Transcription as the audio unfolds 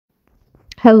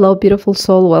Hello, beautiful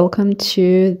soul. Welcome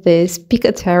to this Pick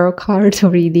a Tarot card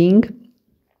reading.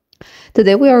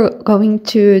 Today we are going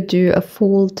to do a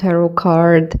full tarot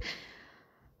card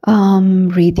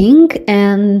reading,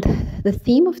 and the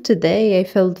theme of today, I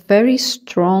felt very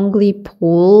strongly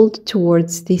pulled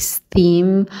towards this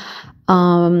theme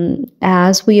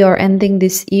as we are ending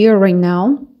this year right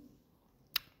now.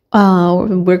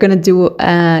 We're gonna do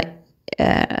an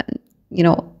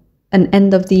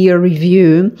end of the year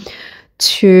review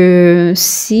to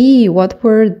see what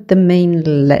were the main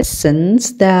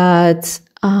lessons that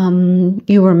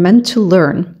you were meant to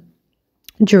learn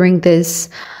during this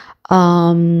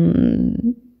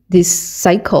this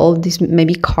cycle, this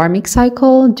maybe karmic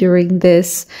cycle, during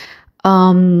this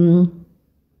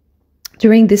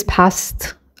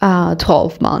past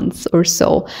 12 months or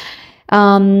so.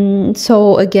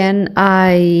 So again,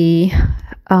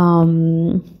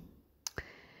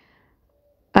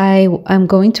 I'm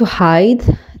going to hide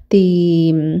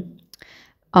the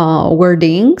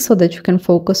wording so that you can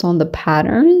focus on the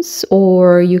patterns,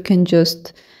 or you can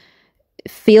just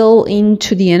feel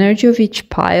into the energy of each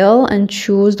pile and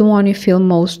choose the one you feel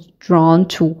most drawn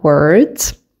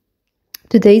towards.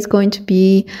 Today is going to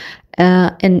be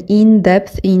an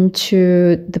in-depth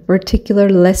into the particular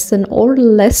lesson or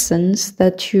lessons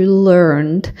that you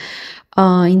learned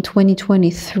in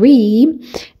 2023.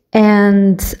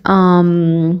 And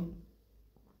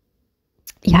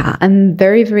yeah, I'm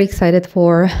very, very excited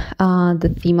for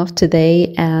the theme of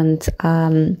today, and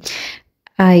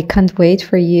I can't wait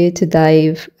for you to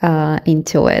dive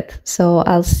into it. So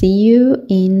I'll see you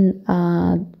in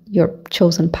your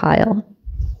chosen pile.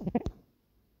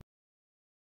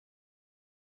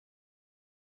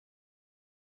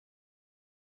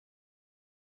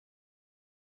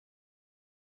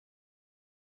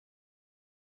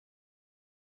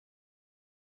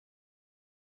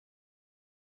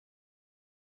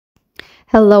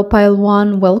 Hello, Pile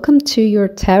 1. Welcome to your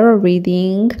tarot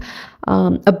reading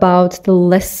about the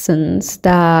lessons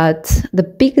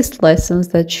the biggest lessons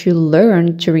that you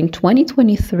learned during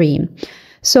 2023.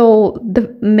 So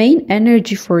the main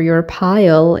energy for your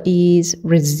pile is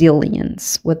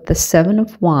resilience with the 7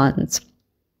 of Wands.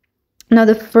 Now,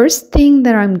 the first thing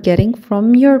that I'm getting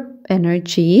from your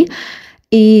energy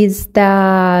is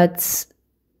that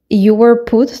you were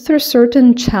put through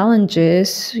certain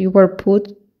challenges, you were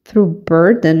put through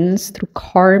burdens, through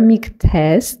karmic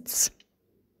tests,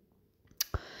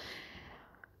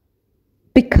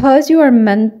 because you were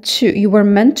meant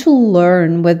to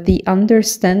learn with the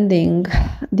understanding.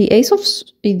 The Ace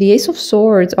of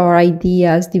Swords are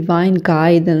ideas, divine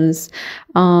guidance,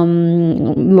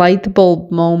 light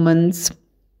bulb moments.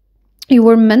 You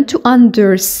were meant to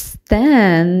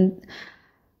understand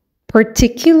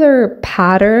particular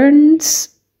patterns,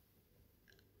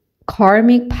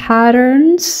 karmic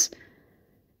patterns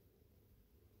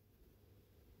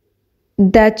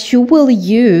that you will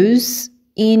use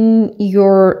in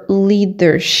your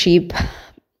leadership.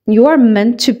 You are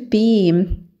meant to be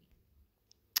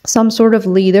some sort of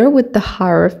leader with the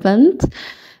Hierophant.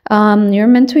 You're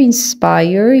meant to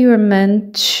inspire. You're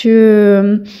meant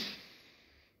to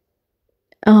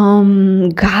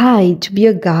guide, to be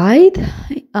a guide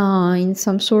in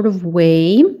some sort of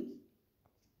way.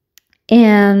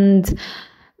 And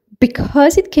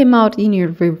because it came out in your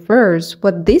reverse,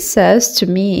 what this says to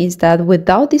me is that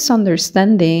without this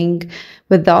understanding,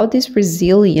 without this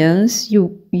resilience,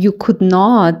 you could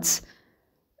not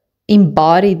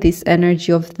embody this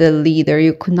energy of the leader.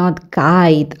 You could not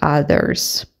guide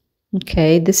others.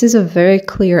 Okay, this is a very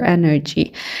clear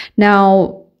energy.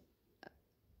 Now,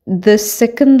 the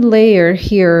second layer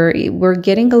here, we're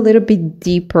getting a little bit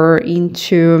deeper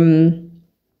into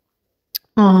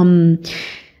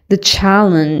the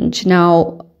challenge.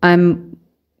 Now, I'm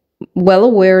well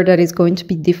aware that it's going to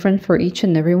be different for each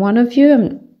and every one of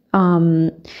you.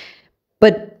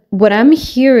 But what I'm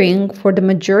hearing for the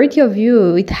majority of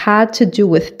you, it had to do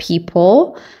with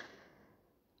people.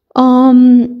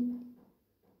 And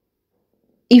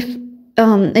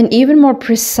even more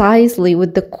precisely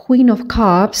with the Queen of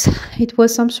Cups, it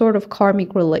was some sort of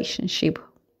karmic relationship,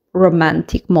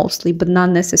 romantic mostly, but not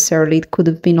necessarily. It could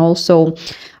have been also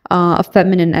a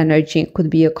feminine energy. It could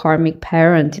be a karmic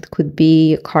parent. It could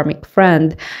be a karmic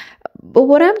friend. But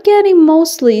what I'm getting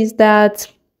mostly is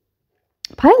that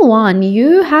Pile 1,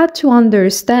 you had to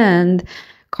understand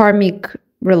karmic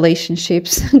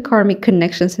relationships, karmic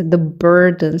connections, and the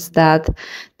burdens that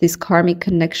these karmic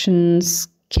connections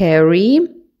carry.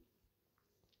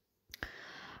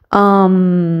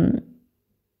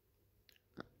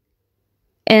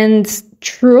 And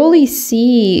truly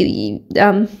see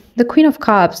the the Queen of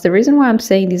Cups, the reason why I'm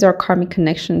saying these are karmic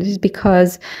connections is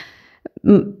because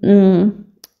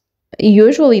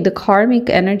usually the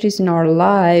karmic energies in our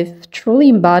life truly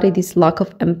embody this lack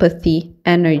of empathy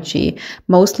energy.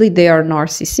 Mostly they are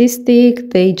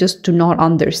narcissistic. They just do not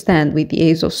understand. With the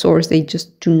Ace of Swords, they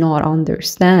just do not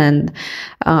understand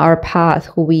our path,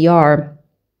 who we are.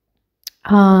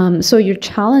 So your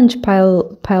challenge,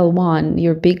 pile one,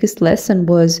 your biggest lesson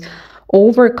was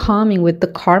overcoming with the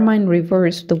karma in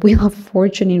reverse, the wheel of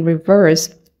fortune in reverse,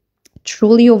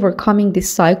 truly overcoming this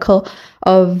cycle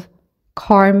of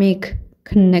karmic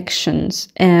connections.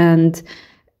 And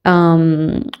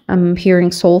I'm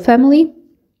hearing soul family,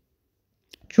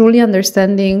 truly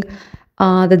understanding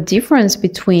the difference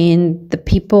between the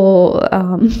people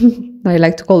I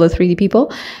like to call the 3D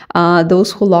people,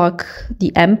 those who lack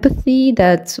the empathy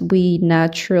that we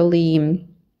naturally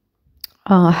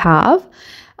have,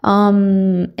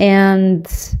 and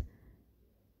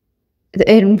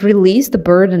release the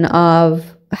burden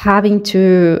of having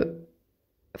to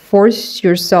force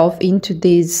yourself into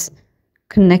these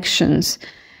connections.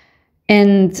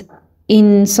 And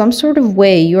in some sort of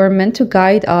way, you are meant to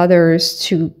guide others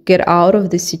to get out of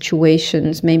these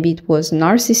situations. Maybe it was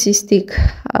narcissistic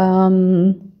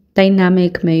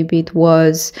dynamic. Maybe it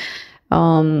was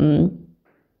a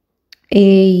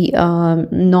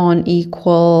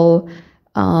non-equal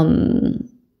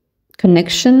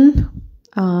connection,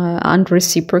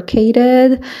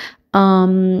 unreciprocated.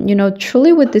 You know,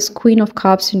 truly with this Queen of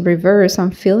Cups in reverse,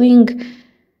 I'm feeling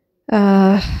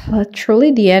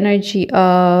truly the energy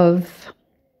of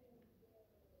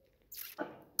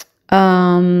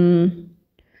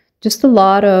just a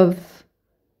lot of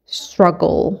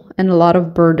struggle and a lot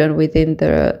of burden within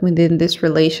this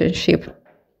relationship.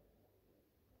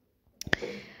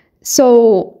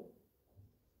 So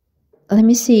let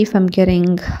me see if I'm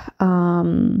getting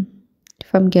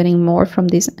more from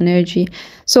this energy.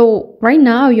 So right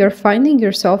now you're finding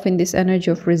yourself in this energy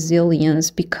of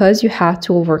resilience because you have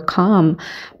to overcome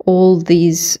all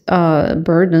these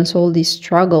burdens, all these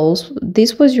struggles.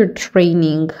 This was your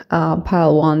training,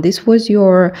 pile one. This was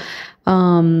your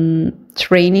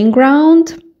training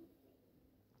ground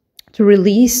to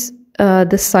release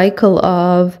the cycle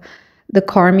of the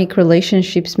karmic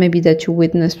relationships, maybe that you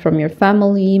witnessed from your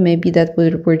family, maybe that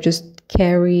were just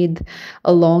carried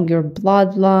along your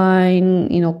bloodline,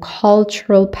 you know,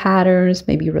 cultural patterns,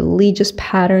 maybe religious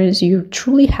patterns. You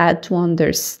truly had to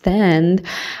understand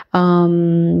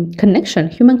connection,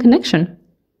 human connection,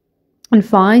 and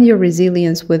find your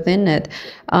resilience within it.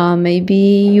 Maybe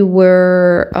you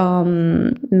were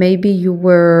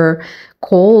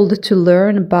called to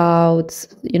learn about,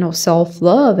 you know,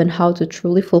 self-love and how to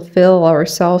truly fulfill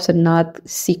ourselves and not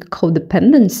seek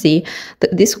codependency.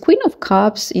 This Queen of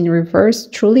Cups in reverse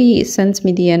truly sends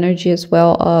me the energy as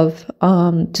well of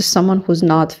to someone who's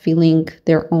not filling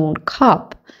their own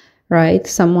cup, right?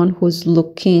 Someone who's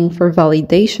looking for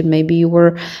validation. Maybe you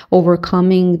were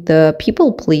overcoming the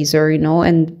people pleaser, you know,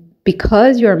 and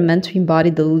because you're meant to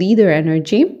embody the leader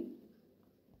energy,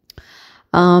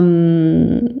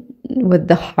 with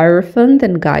the Hierophant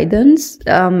and guidance,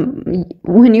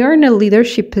 when you're in a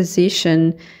leadership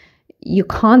position, you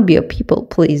can't be a people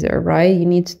pleaser, right? You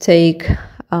need to take,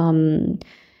 you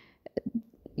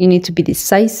need to be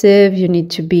decisive. You need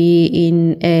to be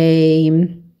in a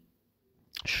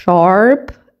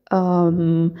sharp,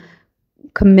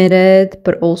 committed,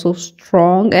 but also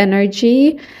strong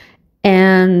energy.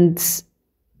 And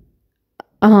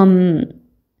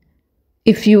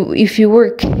if you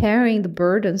were carrying the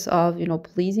burdens of, you know,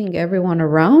 pleasing everyone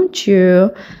around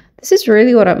you, this is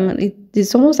really what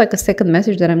it's almost like a second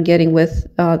message that I'm getting with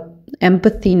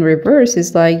empathy in reverse.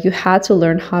 Is like you had to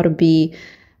learn how to be,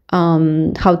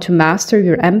 how to master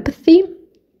your empathy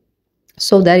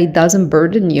so that it doesn't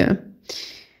burden you.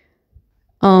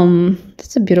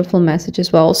 That's a beautiful message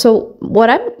as well. So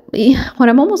what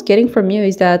I'm almost getting from you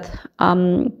is that,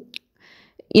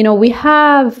 you know, we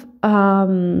have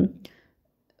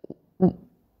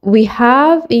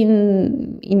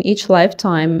in each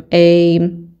lifetime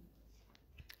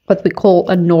what we call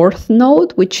a north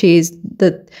node, which is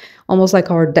almost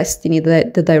like our destiny,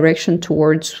 the direction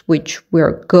towards which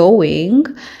we're going.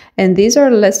 And these are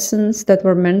lessons that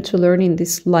we're meant to learn in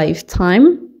this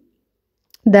lifetime,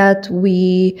 that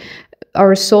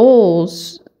our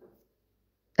souls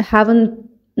haven't,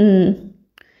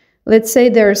 let's say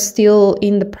they're still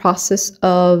in the process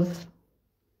of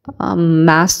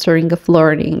mastering, of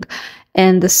learning.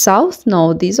 And the south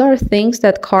node, these are things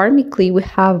that karmically we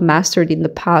have mastered in the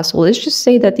past. So let's just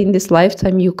say that in this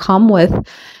lifetime you come with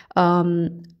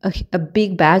a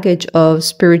big baggage of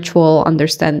spiritual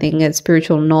understanding and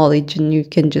spiritual knowledge, and you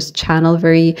can just channel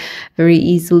very, very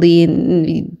easily.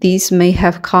 And these may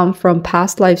have come from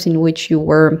past lives in which you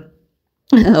were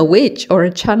a witch or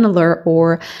a channeler,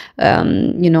 or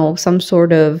some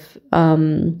sort of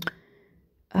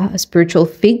spiritual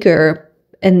figure.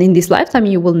 And in this lifetime,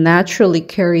 you will naturally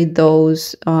carry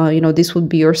those, this would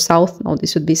be your south node.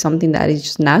 This would be something that is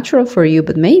just natural for you.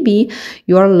 But maybe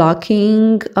you are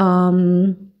lacking,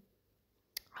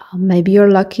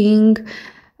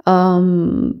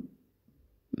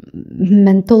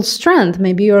 mental strength.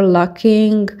 Maybe you're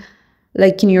lacking,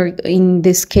 like in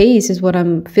this case, is what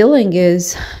I'm feeling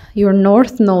is your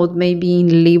north node maybe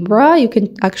in Libra. You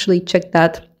can actually check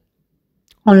that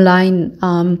online.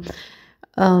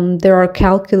 There are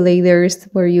calculators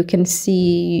where you can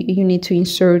see, you need to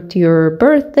insert your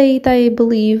birth date, I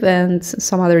believe, and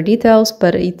some other details,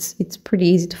 but it's pretty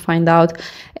easy to find out.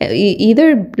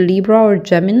 Either Libra or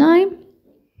Gemini.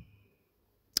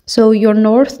 So your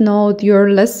north node,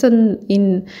 your lesson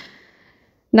in,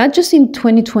 not just in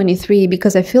 2023,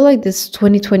 because I feel like this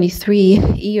 2023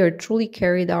 year truly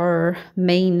carried our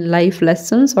main life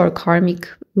lessons, our karmic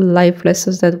life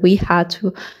lessons that we had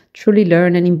to truly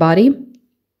learn and embody.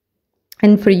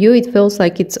 And for you, it feels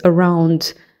like it's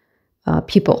around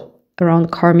people,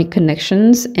 around karmic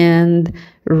connections, and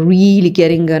really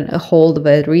getting a hold of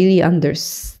it, really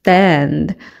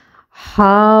understand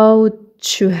how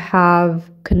to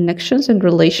have connections and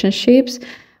relationships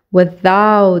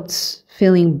without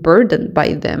feeling burdened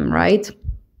by them, right?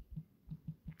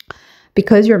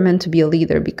 Because you're meant to be a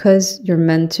leader, because you're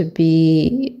meant to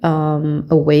be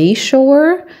a way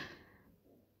shower.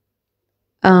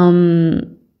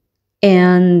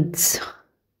 And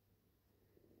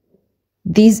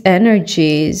these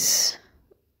energies,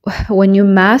 when you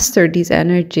master these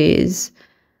energies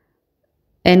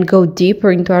and go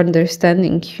deeper into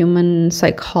understanding human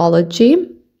psychology,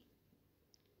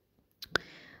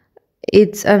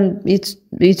 it's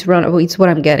what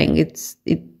I'm getting.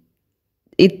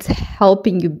 It's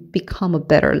helping you become a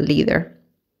better leader.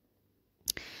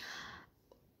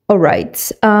 All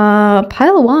right,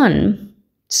 pile one.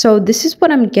 So this is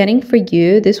what I'm getting for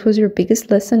you. This was your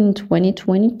biggest lesson in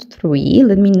 2023.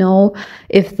 Let me know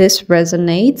if this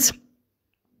resonates.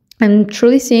 I'm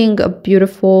truly seeing a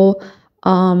beautiful,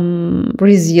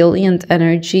 resilient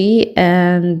energy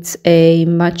and a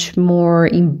much more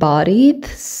embodied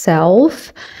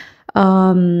self.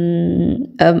 I'm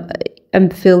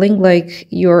feeling like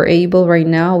you're able right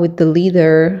now with the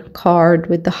leader card,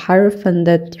 with the Hierophant,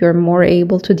 that you're more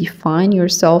able to define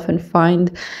yourself and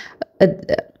find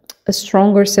a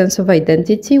stronger sense of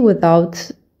identity without,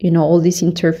 all these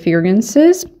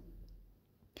interferences.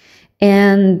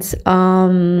 And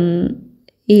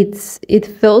it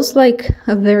feels like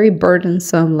a very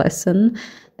burdensome lesson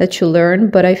that you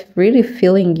learn, but I'm really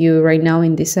feeling you right now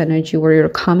in this energy where you're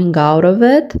coming out of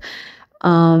it,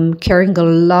 carrying a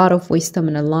lot of wisdom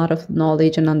and a lot of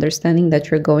knowledge and understanding that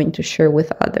you're going to share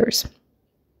with others.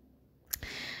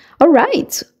 All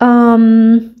right.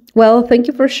 Well, thank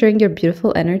you for sharing your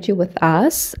beautiful energy with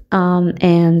us.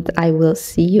 And I will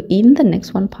see you in the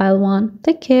next one, pile one.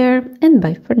 Take care and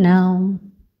bye for now.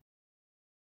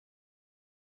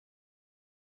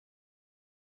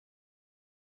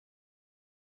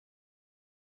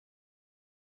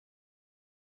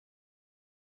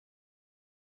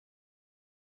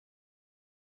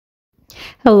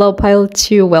 Hello, pile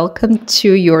two. Welcome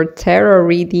to your tarot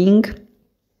reading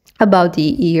about the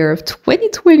year of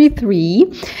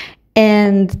 2023.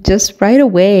 And just right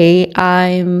away,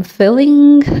 I'm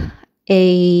feeling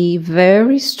a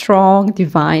very strong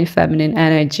divine feminine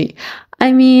energy.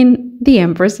 I mean, the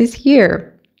Empress is here.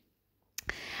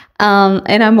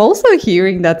 And I'm also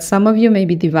hearing that some of you may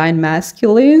be divine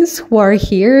masculines who are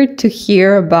here to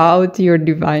hear about your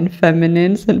divine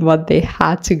feminines and what they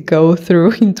had to go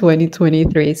through in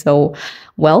 2023. So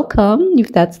welcome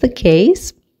if that's the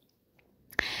case.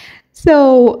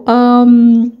 So,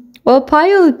 well,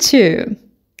 pile two.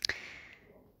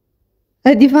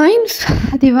 A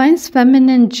divine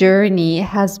feminine journey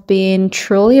has been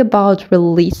truly about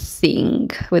releasing,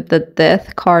 with the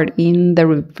Death card in the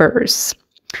reverse.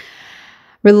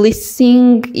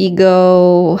 Releasing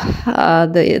ego,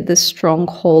 the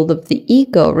stronghold of the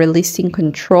ego, releasing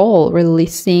control,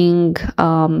 releasing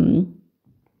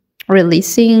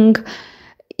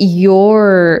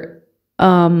your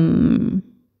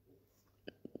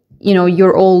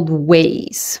your old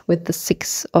ways, with the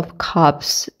Six of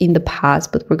Cups in the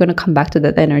past, but we're going to come back to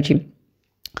that energy.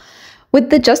 With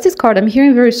the Justice card, I'm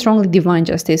hearing very strongly divine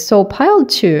justice. So pile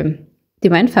two,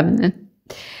 divine feminine.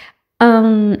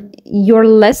 your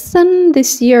lesson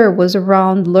this year was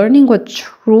around learning what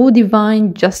true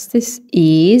divine justice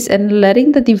is and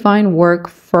letting the divine work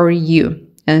for you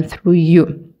and through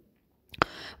you.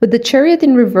 With the Chariot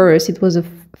in reverse, it was a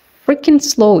freaking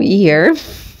slow year.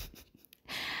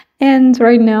 And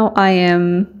right now I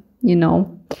am,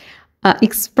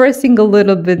 expressing a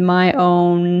little bit my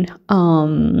own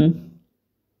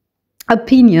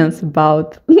opinions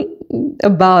about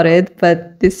it.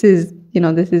 But this is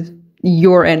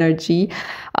your energy.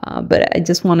 But I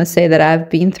just want to say that I've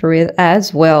been through it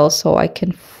as well, so I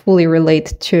can fully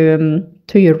relate to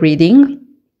your reading.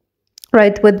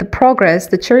 Right, with the progress,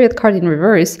 the Chariot card in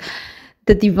reverse,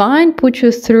 the divine put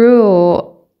you through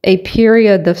a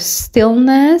period of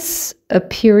stillness, a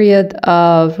period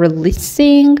of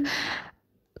releasing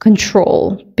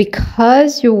control,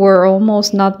 because you were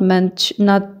almost not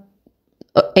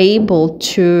able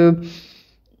to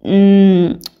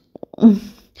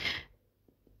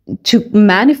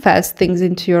manifest things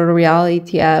into your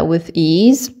reality with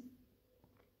ease.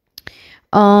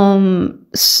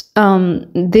 This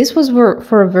was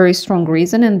for a very strong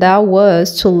reason, and that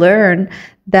was to learn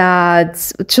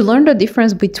the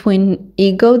difference between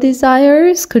ego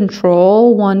desires,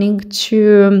 control, wanting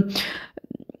to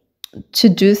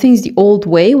do things the old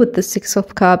way with the Six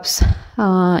of Cups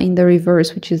in the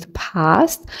reverse, which is the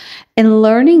past, and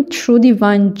learning true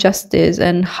divine justice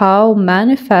and how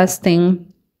manifesting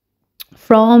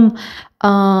from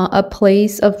a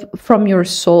place from your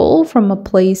soul, from a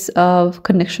place of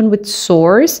connection with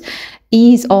source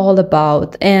is all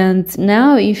about. And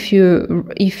now if you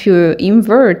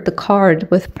invert the card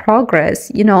with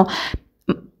progress,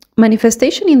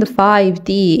 manifestation in the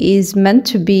 5D is meant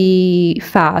to be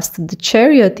fast. The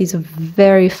Chariot is a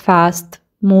very fast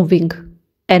moving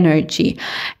energy,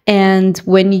 and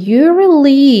when you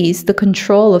release the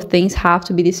control of things have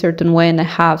to be this certain way, and I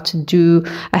have to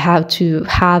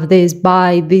have this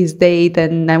by this date,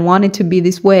 and I want it to be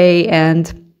this way,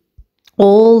 and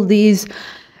all these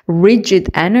rigid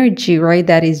energy, right?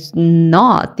 That is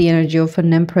not the energy of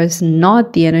an empress,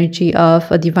 not the energy of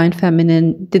a divine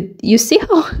feminine. You see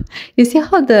how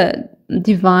the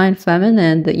divine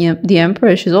feminine, the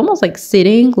empress, she's almost like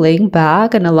sitting, laying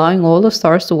back and allowing all the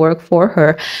stars to work for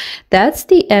her. That's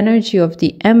the energy of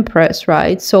the empress,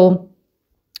 right? So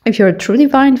if you're a true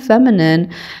divine feminine,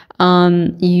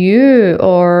 you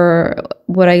are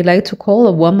what I like to call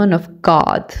a woman of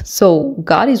God. So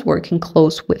God is working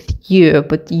close with you,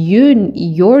 but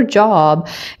your job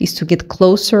is to get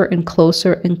closer and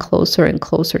closer and closer and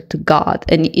closer to God.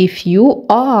 And if you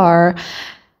are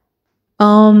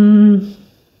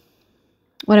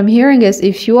what I'm hearing is,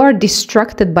 if you are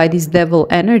distracted by this devil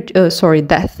energy,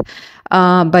 death,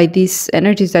 by these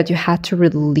energies that you had to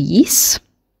release,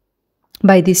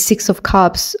 by these Six of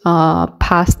Cups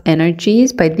past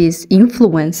energies, by these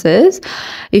influences,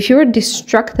 if you're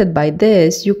distracted by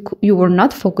this, you were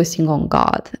not focusing on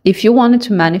God. If you wanted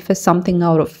to manifest something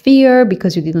out of fear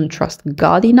because you didn't trust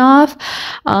God enough,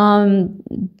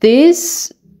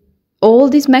 all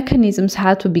these mechanisms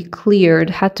had to be cleared,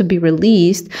 had to be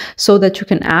released, so that you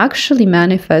can actually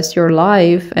manifest your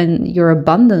life and your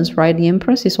abundance, right? The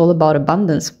Empress is all about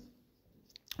abundance.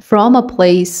 From a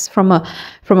place, from a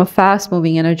fast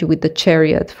moving energy with the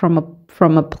Chariot,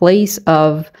 from a place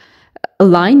of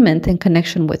alignment and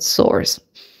connection with source.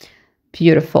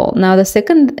 Beautiful. Now the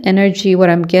second energy,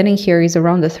 what I'm getting here, is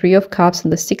around the Three of Cups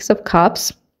and the Six of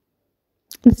Cups.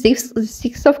 The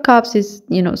six of Cups is,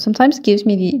 sometimes gives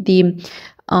me the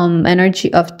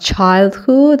energy of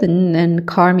childhood and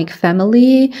karmic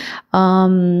family,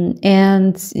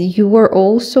 and you were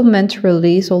also meant to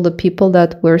release all the people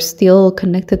that were still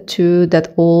connected to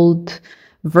that old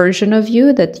version of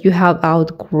you that you have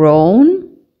outgrown.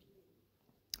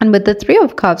 And with the Three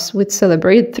of Cups, we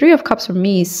celebrate. Three of Cups for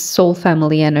me is soul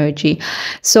family energy.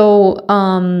 So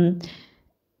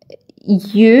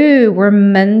you were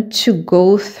meant to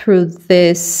go through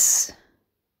this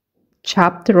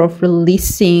chapter of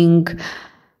releasing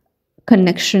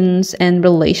connections and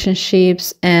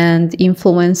relationships and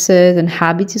influences and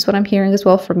habits, is what I'm hearing as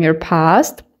well, from your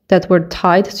past that were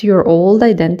tied to your old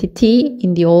identity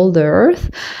in the old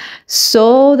earth,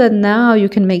 so that now you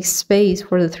can make space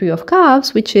for the Three of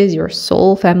Cups, which is your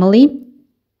soul family,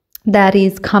 that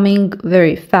is coming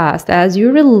very fast. As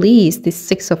you release this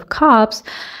Six of Cups,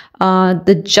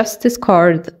 the Justice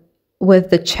card with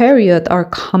the Chariot are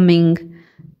coming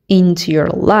into your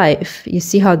life. You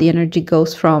see how the energy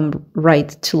goes from right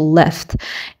to left.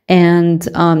 And,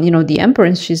 the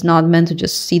Empress, she's not meant to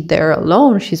just sit there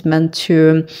alone. She's meant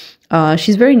to,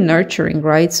 she's very nurturing,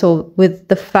 right? So with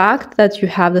the fact that you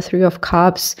have the Three of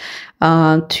Cups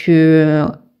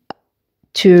to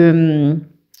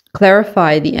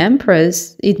clarify the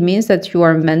Empress, it means that you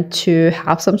are meant to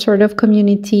have some sort of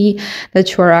community,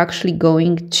 that you are actually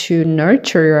going to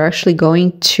nurture, you're actually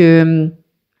going to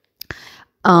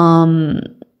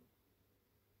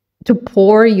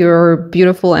pour your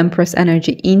beautiful Empress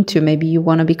energy into. Maybe you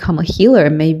want to become a healer.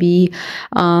 Maybe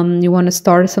you want to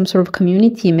start some sort of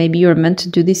community. Maybe you're meant to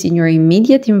do this in your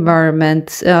immediate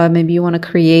environment. Maybe you want to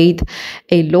create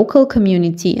a local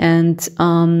community and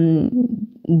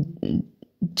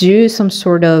do some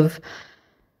sort of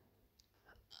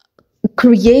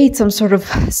create some sort of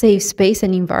safe space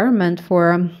and environment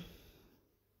for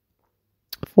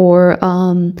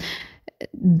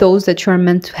those that you are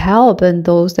meant to help, and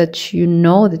those that you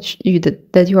know that you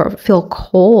feel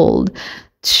called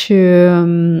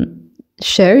to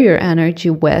share your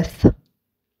energy with.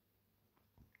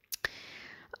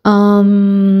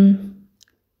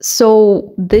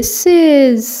 So this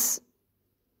is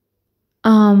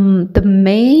the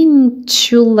main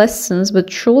two lessons, but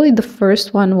truly the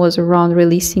first one was around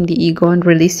releasing the ego and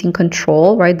releasing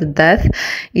control, right? The Death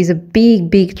is a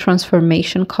big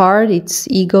transformation card. It's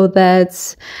ego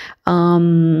that's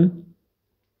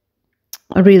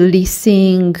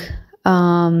releasing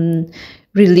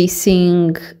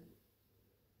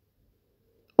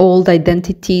old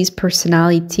identities,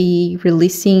 personality,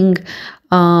 releasing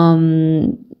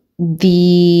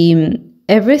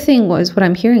everything was what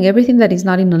I'm hearing, everything that is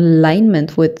not in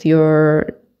alignment with your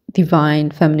divine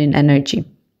feminine energy.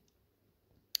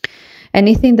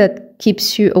 Anything that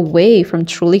keeps you away from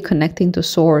truly connecting to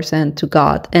Source and to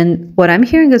God. And what I'm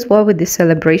hearing as well with this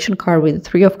celebration card with the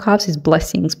Three of Cups is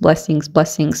blessings, blessings,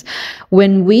 blessings.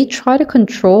 When we try to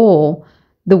control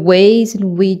the ways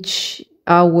in which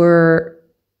our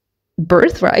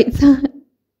birthright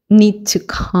need to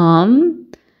come,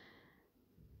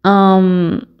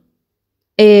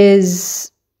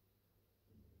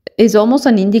 is almost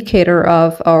an indicator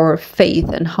of our faith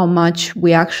and how much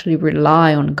we actually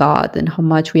rely on God and how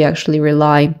much we actually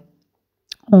rely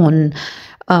on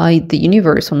the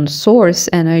universe, on Source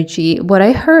energy. What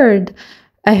I heard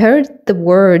the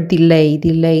word delay,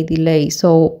 delay, delay.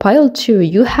 So pile 2,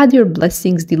 you had your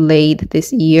blessings delayed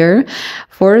this year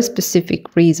for a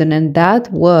specific reason, and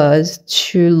that was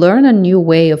to learn a new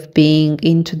way of being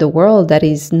into the world that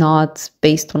is not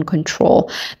based on control,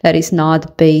 that is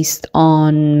not based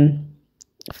on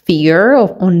fear,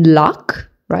 on luck,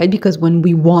 right? Because when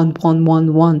we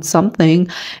want something,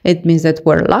 it means that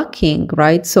we're lacking,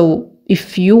 right? So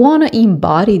if you want to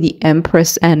embody the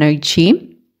Empress energy,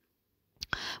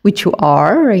 which you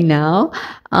are right now,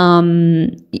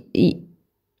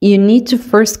 you need to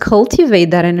first cultivate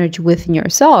that energy within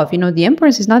yourself. You know, the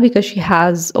Empress is not because she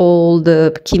has all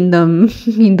the kingdom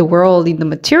in the world, in the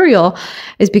material.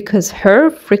 It's because her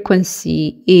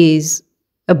frequency is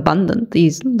abundant,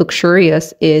 is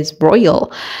luxurious, is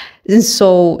royal. And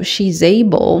so she's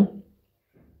able,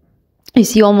 you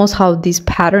see almost how these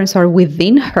patterns are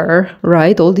within her,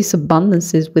 right? All this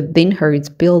abundance is within her. It's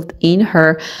built in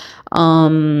her.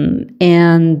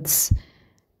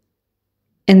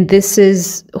 And this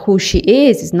is who she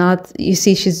is. It's not, you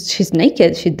see, she's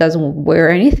naked. She doesn't wear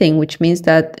anything, which means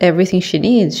that everything she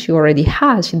needs, she already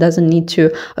has. She doesn't need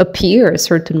to appear a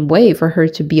certain way for her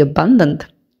to be abundant.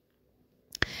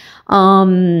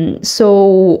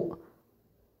 So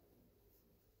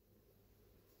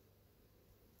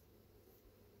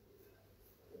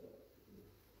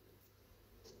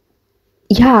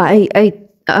yeah,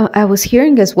 I was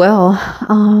hearing as well.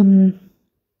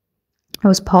 I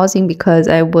was pausing because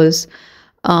I'm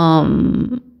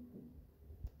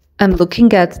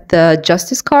looking at the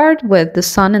Justice card with the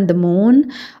Sun and the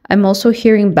Moon. I'm also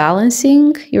hearing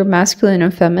balancing your masculine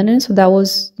and feminine. So that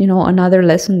was, you know, another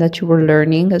lesson that you were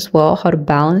learning as well, how to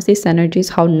balance these energies,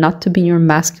 how not to be in your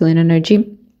masculine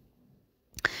energy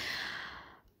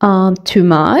too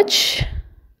much.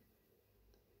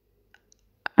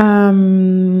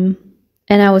 And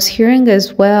I was hearing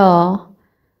as well,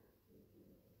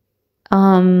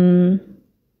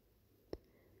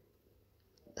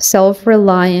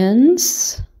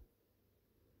 self-reliance,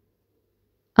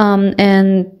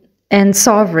 and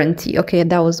sovereignty. Okay,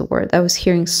 that was the word. I was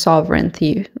hearing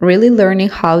sovereignty, really learning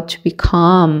how to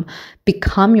become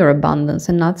your abundance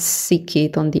and not seek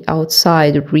it on the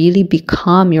outside, really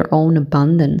become your own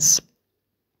abundance.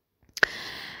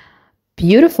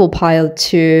 Beautiful pile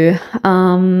 2.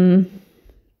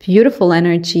 Beautiful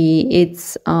energy.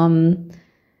 It's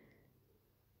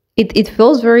it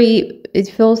feels very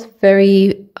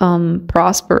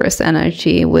prosperous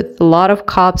energy with a lot of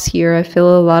cups here. I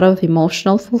feel a lot of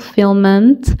emotional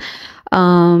fulfillment.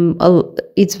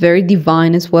 It's very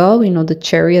divine as well, you know, the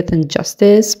Chariot and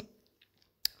Justice.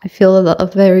 I feel a lot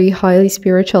of very highly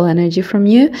spiritual energy from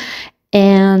you,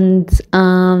 and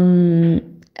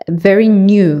very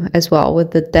new as well.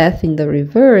 With the death in the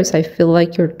reverse, I feel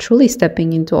like you're truly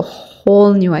stepping into a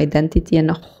whole new identity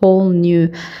and a whole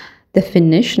new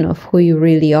definition of who you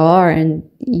really are. And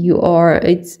you are,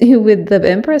 it's with the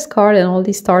Empress card and all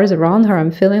these stars around her,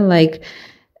 I'm feeling like,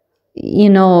 you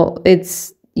know,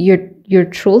 it's you're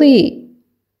truly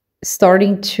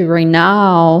starting to right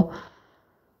now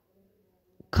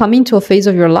come into a phase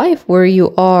of your life where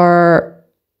you are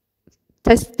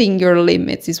testing your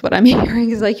limits, is what I'm hearing.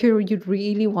 Is like you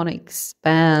really want to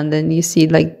expand, and you see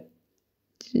like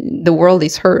the world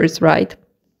is hers, right?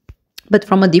 But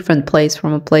from a different place,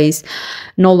 from a place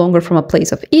no longer from a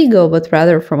place of ego, but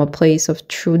rather from a place of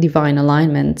true divine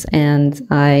alignment. And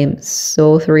I'm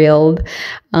so thrilled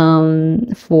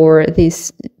for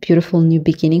this beautiful new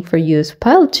beginning for you. So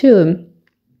pile 2,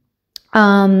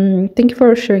 thank you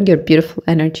for sharing your beautiful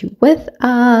energy with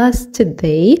us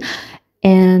today.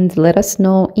 And let us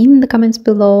know in the comments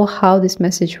below how this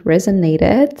message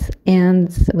resonated.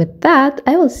 And with that,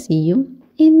 I will see you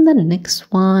in the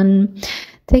next one.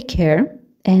 Take care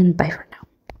and bye for now.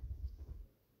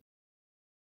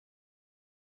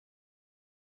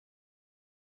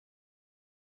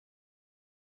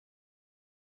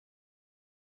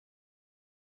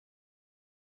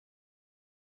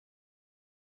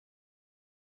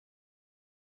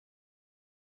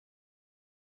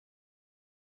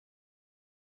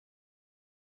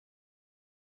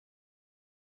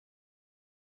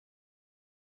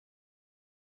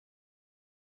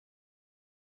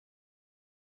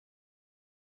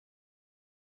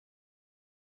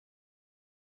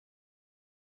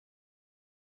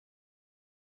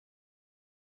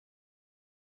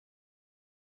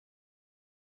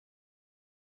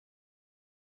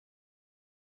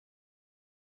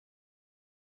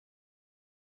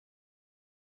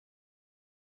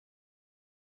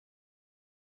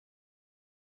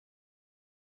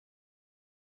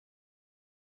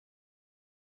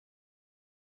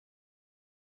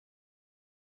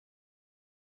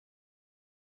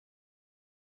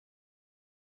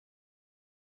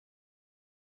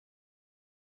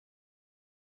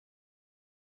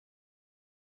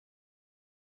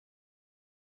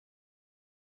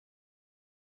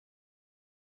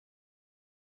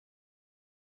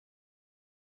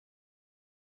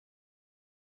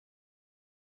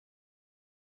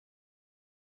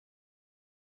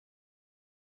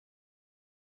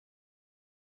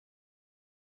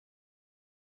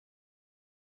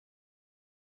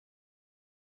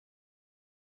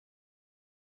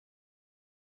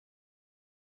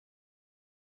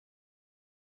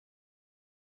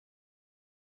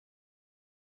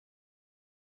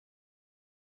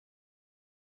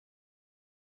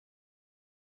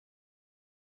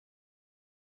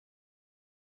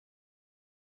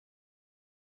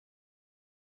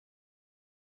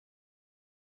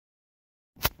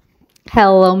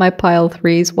 Hello, my pile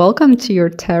 3s. Welcome to your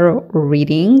tarot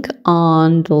reading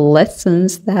on the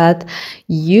lessons that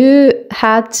you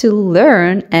had to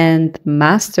learn and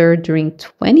master during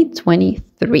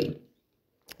 2023.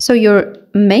 So your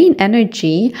main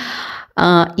energy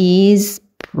is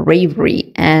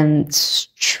bravery and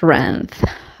strength.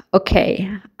 Okay.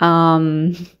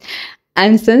 I'm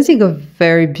sensing a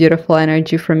very beautiful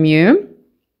energy from you.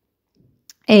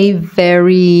 A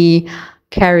very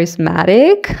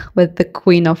charismatic with the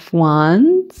Queen of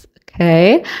Wands.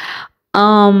 Okay.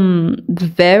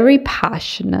 Very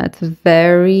passionate,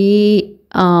 very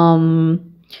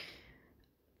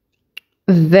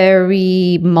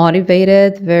very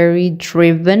motivated, very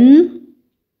driven.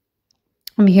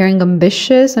 I'm hearing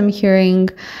ambitious. I'm hearing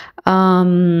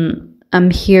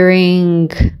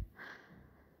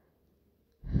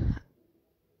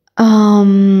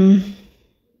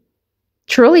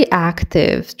truly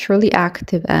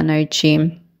active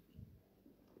energy.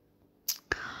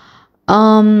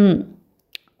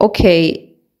 Okay.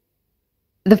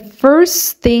 The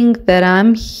first thing that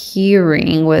I'm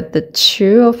hearing with the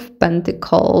Two of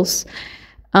Pentacles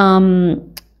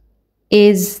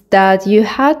is that you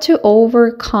had to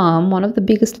overcome, one of the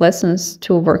biggest lessons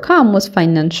to overcome was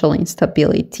financial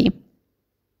instability.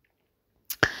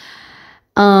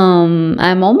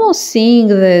 I'm almost seeing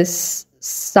this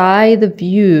side of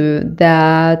you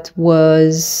that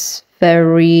was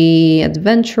very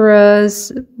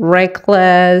adventurous,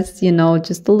 reckless, you know,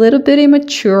 just a little bit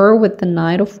immature with the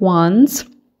Knight of Wands.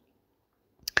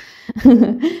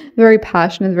 Very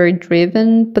passionate, very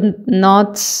driven, but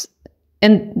not...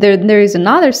 And there is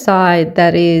another side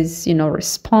that is, you know,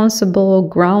 responsible,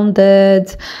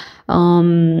 grounded,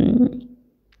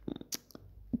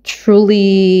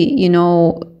 truly, you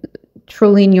know,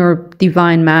 truly in your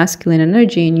divine masculine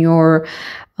energy, in your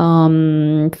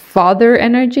father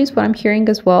energy is what I'm hearing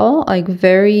as well. Like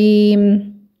very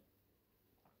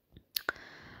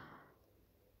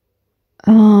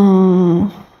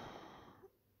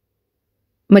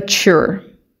mature.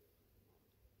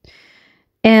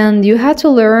 And you had to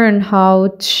learn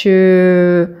how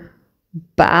to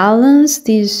balance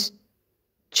these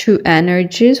two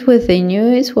energies within you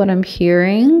is what I'm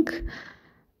hearing.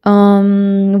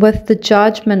 With the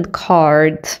Judgment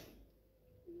card.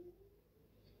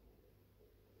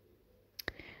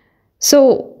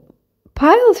 So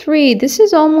pile 3, this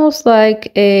is almost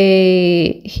like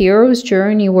a hero's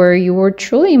journey where you were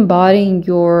truly embodying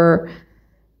your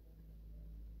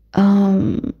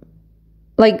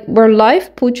like where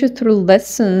life put you through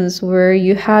lessons where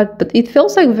you had, but it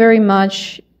feels like very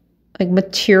much like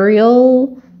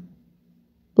material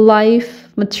life,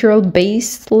 material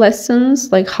based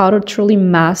lessons, like how to truly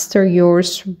master your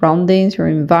surroundings, your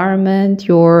environment,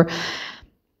 your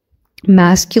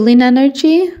masculine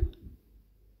energy.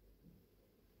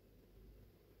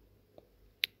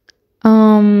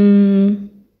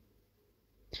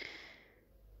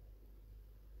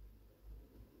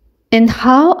 And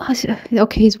how,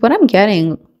 okay, is what I'm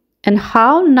getting, and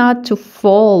how not to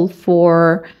fall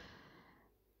for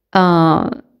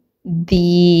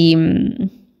the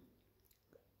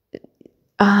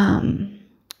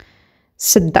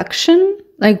seduction,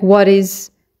 like what is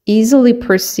easily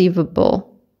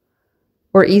perceivable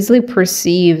or easily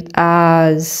perceived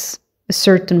as a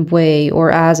certain way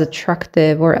or as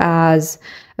attractive or as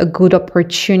a good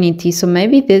opportunity. So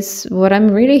maybe this, what I'm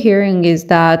really hearing is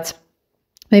that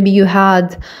maybe you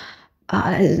had,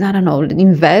 I don't know,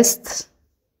 invest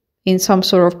in some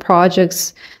sort of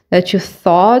projects that you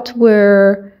thought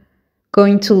were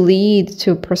going to lead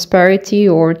to prosperity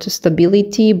or to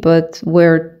stability, but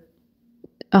where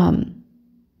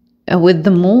with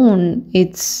the moon,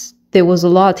 there was a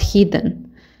lot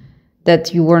hidden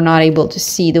that you were not able to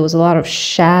see. There was a lot of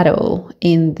shadow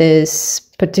in this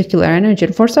particular energy.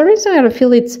 And for some reason, I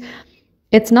feel it's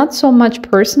not so much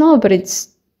personal, but it's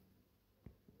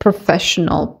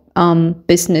professional,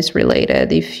 business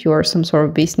related. If you're some sort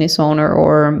of business owner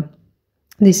or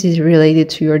this is related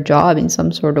to your job in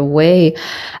some sort of way.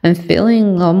 I'm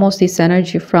feeling almost this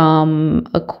energy from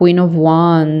a Queen of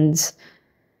Wands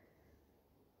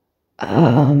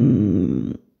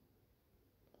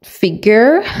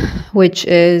figure, which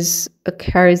is a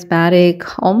charismatic,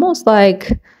 almost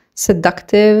like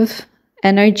seductive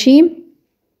energy.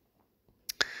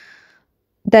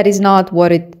 That is not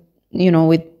what it,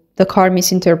 with the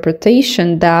Karmic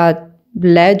interpretation that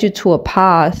led you to a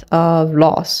path of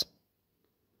loss.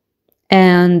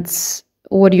 And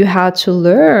what you had to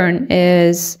learn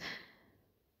is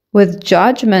with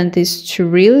Judgment is to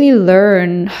really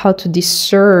learn how to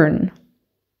discern.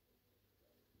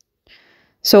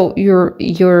 So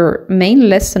your main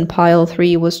lesson, pile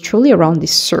 3, was truly around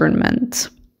discernment.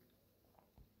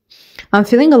 I'm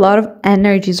feeling a lot of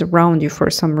energies around you for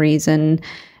some reason,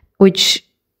 which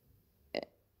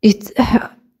it's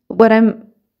what I'm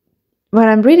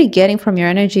really getting from your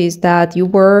energy is that you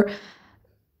were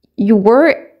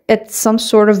at some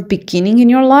sort of beginning in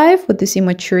your life with this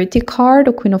immaturity card,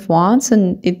 the Queen of Wands,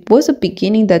 and it was a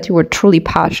beginning that you were truly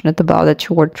passionate about, that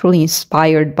you were truly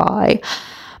inspired by.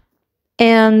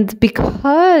 And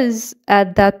because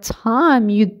at that time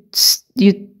you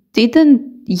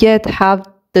didn't yet have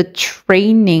the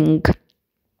training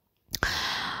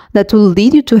that will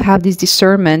lead you to have this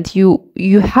discernment,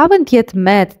 you haven't yet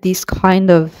met this kind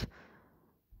of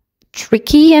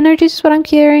tricky energies is what I'm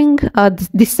hearing.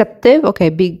 Deceptive, okay,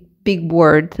 big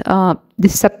word.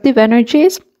 Deceptive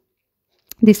energies.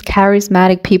 These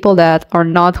charismatic people that are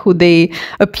not who they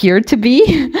appear to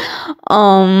be.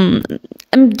 I'm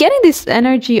getting this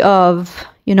energy of,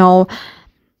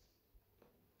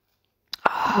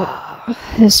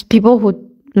 there's people who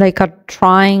like are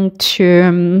trying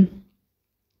to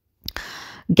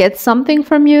get something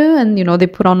from you, and they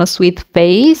put on a sweet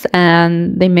face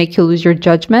and they make you lose your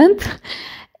judgment,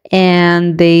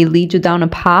 and they lead you down a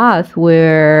path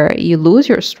where you lose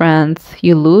your strength,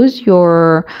 you lose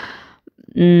your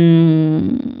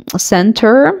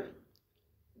center,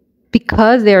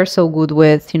 because they are so good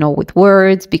with with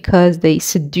words, because they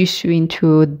seduce you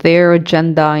into their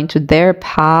agenda, into their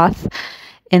path,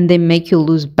 and they make you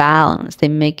lose balance, they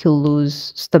make you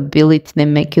lose stability, they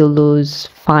make you lose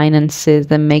finances,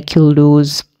 they make you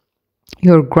lose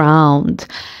your ground.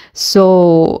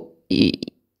 So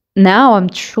now I'm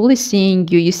truly seeing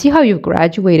you. You see how you've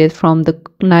graduated from the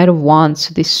Knight of Wands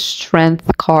to this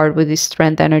strength card with this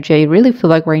strength energy. I really feel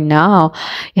like right now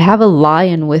you have a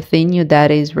lion within you that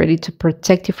is ready to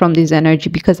protect you from this energy,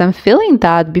 because I'm feeling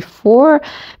that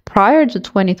prior to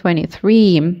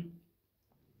 2023,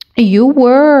 you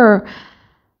were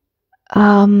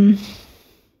mm,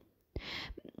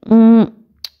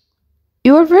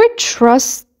 you were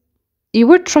you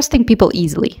were trusting people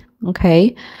easily,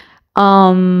 okay?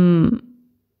 You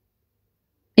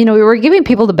know, you were giving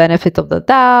people the benefit of the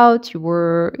doubt. You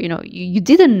were, you know, you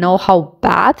didn't know how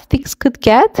bad things could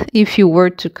get if you were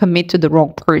to commit to the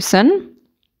wrong person.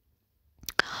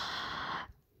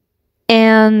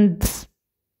 And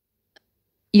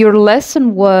your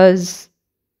lesson was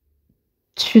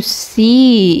to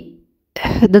see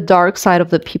the dark side of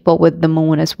the people with the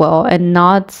moon as well, and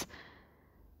not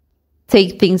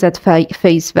take things at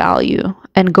face value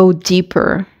and go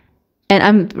deeper. And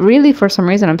I'm really, for some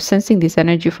reason, I'm sensing this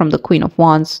energy from the Queen of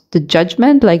Wands, the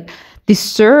judgment, like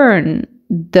discern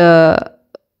the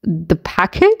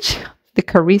package, the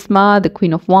charisma, the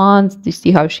Queen of Wands. You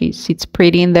see how she sits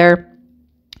pretty in there.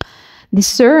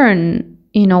 Discern,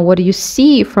 you know, what you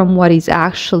see from what is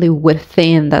actually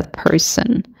within that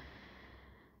person.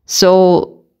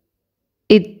 So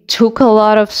it took a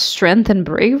lot of strength and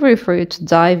bravery for you to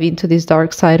dive into this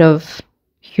dark side of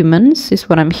humans, is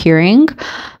what I'm hearing.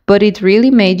 But it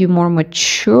really made you more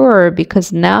mature,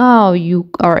 because now you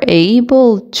are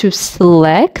able to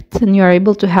select and you're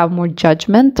able to have more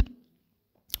judgment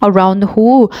around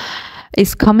who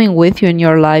is coming with you in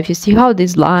your life. You see how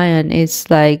this lion is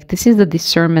like, this is the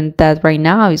discernment that right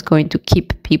now is going to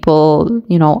keep people,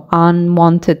 you know,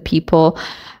 unwanted people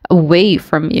away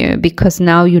from you, because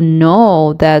now you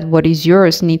know that what is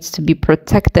yours needs to be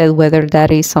protected, whether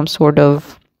that is some sort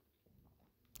of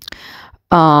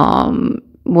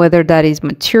whether that is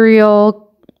material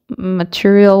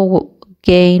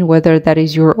gain, whether that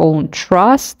is your own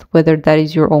trust, whether that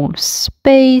is your own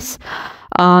space.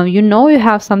 You know you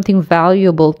have something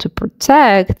valuable to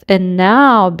protect. And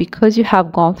now, because you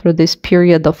have gone through this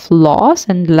period of loss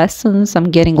and lessons,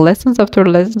 I'm getting lessons after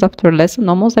lessons after lesson,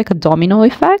 almost like a domino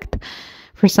effect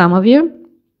for some of you.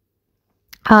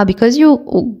 Because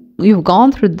you've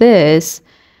gone through this,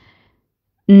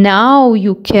 now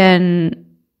you can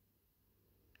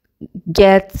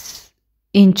get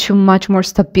into much more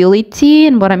stability.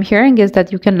 And what I'm hearing is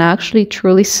that you can actually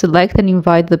truly select and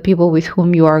invite the people with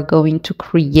whom you are going to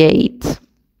create.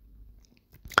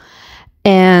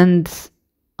 And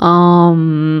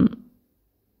I'm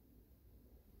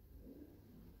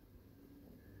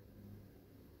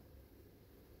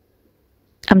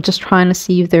just trying to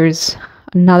see if there's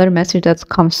another message that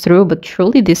comes through, but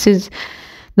truly this is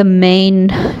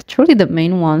truly the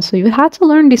main one. So you had to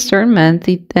learn discernment,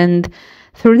 and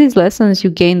through these lessons you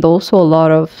gained also a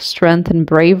lot of strength and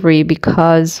bravery,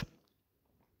 because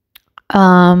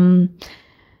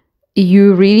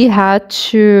you really had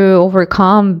to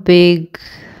overcome big,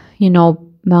 you know,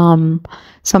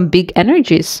 some big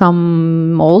energies,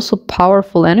 some also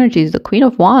powerful energies. The Queen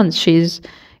of Wands, she's,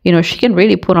 you know, she can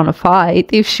really put on a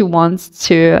fight if she wants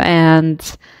to. And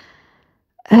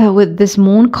with this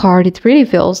moon card, it really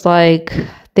feels like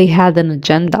they had an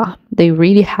agenda. They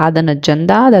really had an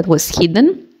agenda that was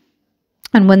hidden.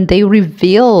 And when they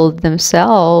revealed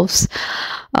themselves,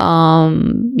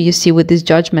 you see with this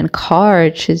Judgment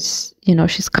card, she's, you know,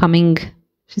 she's coming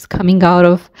out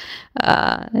of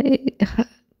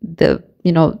the,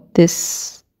 you know,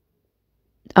 this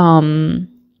coming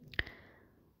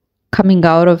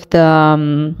out of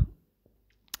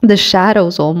the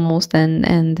shadows almost,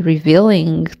 and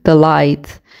revealing the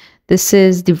light. This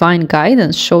is divine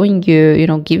guidance showing you, you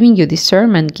know, giving you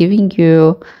discernment, giving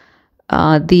you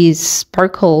these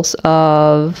sparkles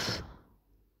of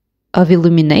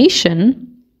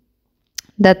illumination,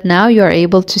 that now you are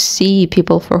able to see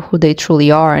people for who they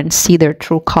truly are and see their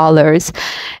true colors,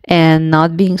 and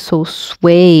not being so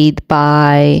swayed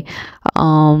by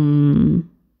I'm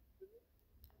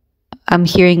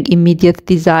hearing immediate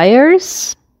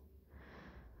desires.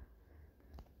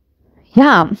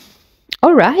 Yeah.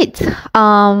 All right.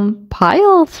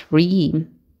 Pile 3.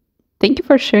 Thank you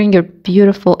for sharing your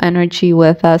beautiful energy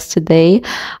with us today.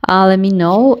 Let me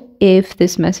know if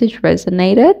this message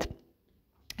resonated.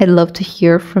 I'd love to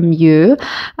hear from you.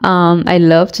 I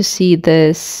love to see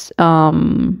this.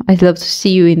 I'd love to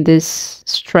see you in this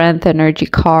strength energy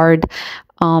card.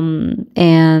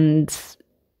 And,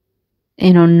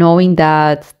 you know, knowing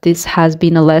that this has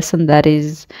been a lesson that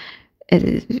is,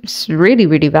 it's really,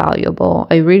 really valuable.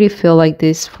 I really feel like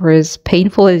this, for as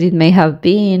painful as it may have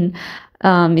been,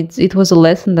 it was a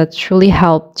lesson that truly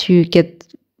helped you get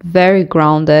very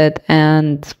grounded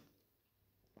and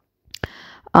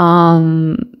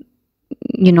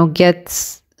you know,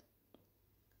 get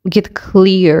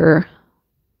clear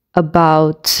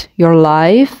about your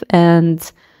life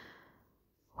and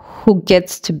who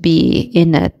gets to be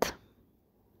in it.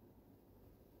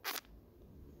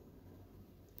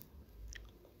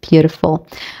 Beautiful.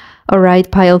 All right,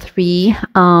 pile 3.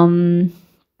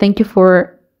 Thank you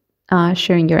for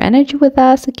sharing your energy with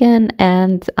us again,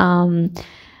 and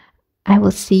I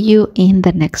will see you in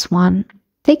the next one.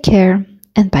 Take care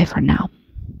and bye for now.